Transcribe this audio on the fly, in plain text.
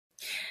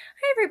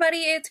Everybody,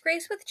 it's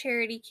Grace with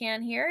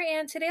CharityCAN here,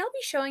 and today I'll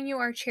be showing you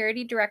our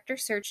Charity Director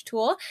Search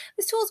tool.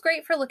 This tool is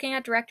great for looking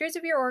at directors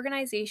of your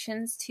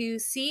organizations to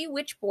see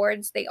which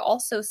boards they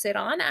also sit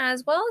on,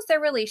 as well as their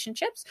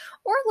relationships,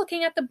 or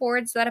looking at the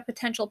boards that a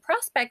potential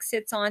prospect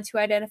sits on to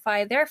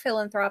identify their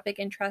philanthropic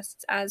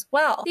interests as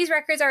well. These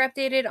records are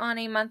updated on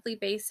a monthly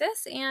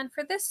basis, and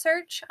for this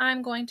search,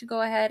 I'm going to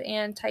go ahead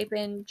and type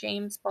in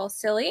James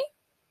Balsillie.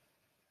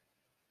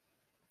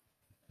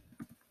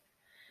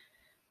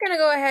 I'm going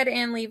to go ahead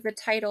and leave the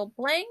title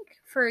blank.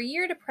 For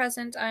year to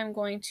present, I'm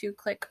going to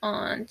click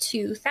on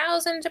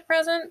 2000 to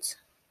present.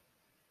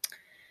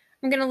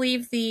 I'm going to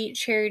leave the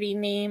charity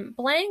name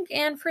blank,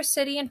 and for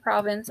city and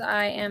province,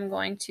 I am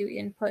going to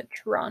input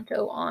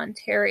Toronto,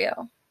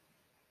 Ontario.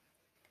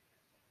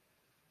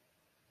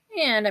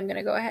 And I'm going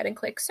to go ahead and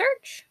click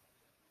search.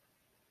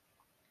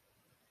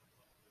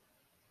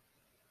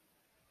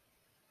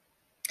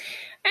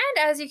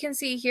 And as you can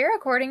see here,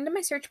 according to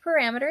my search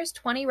parameters,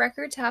 20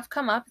 records have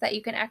come up that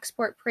you can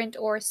export, print,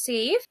 or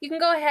save. You can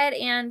go ahead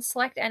and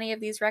select any of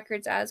these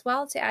records as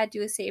well to add to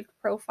a saved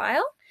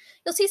profile.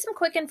 You'll see some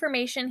quick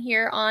information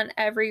here on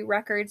every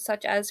record,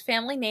 such as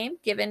family name,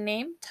 given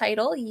name,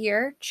 title,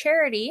 year,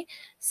 charity,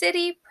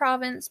 city,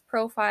 province,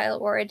 profile,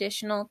 or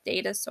additional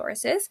data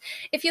sources.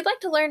 If you'd like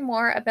to learn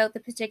more about the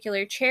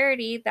particular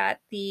charity that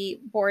the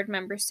board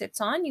member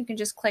sits on, you can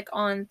just click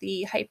on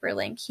the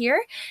hyperlink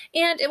here,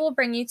 and it will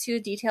bring you to a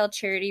detailed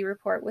charity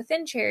report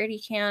within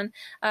CharityCAN,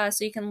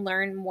 so you can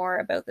learn more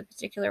about the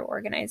particular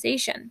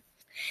organization.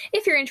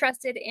 If you're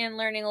interested in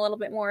learning a little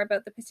bit more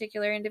about the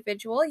particular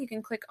individual, you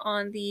can click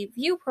on the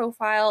View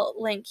Profile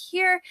link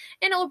here,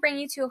 and it will bring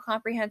you to a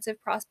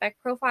comprehensive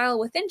prospect profile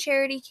within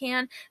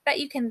CharityCAN that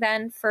you can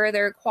then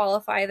further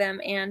qualify them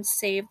and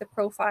save the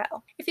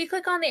profile. If you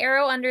click on the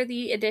arrow under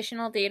the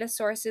additional data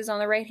sources on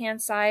the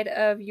right-hand side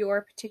of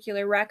your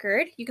particular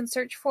record, you can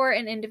search for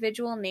an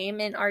individual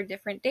name in our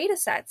different data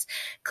sets.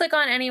 Click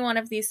on any one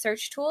of these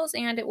search tools,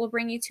 and it will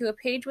bring you to a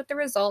page with the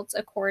results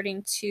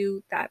according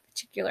to that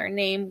particular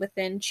name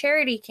within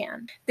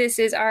CharityCAN. This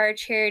is our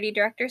Charity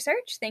Director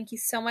Search. Thank you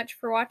so much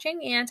for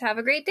watching, and have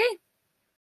a great day.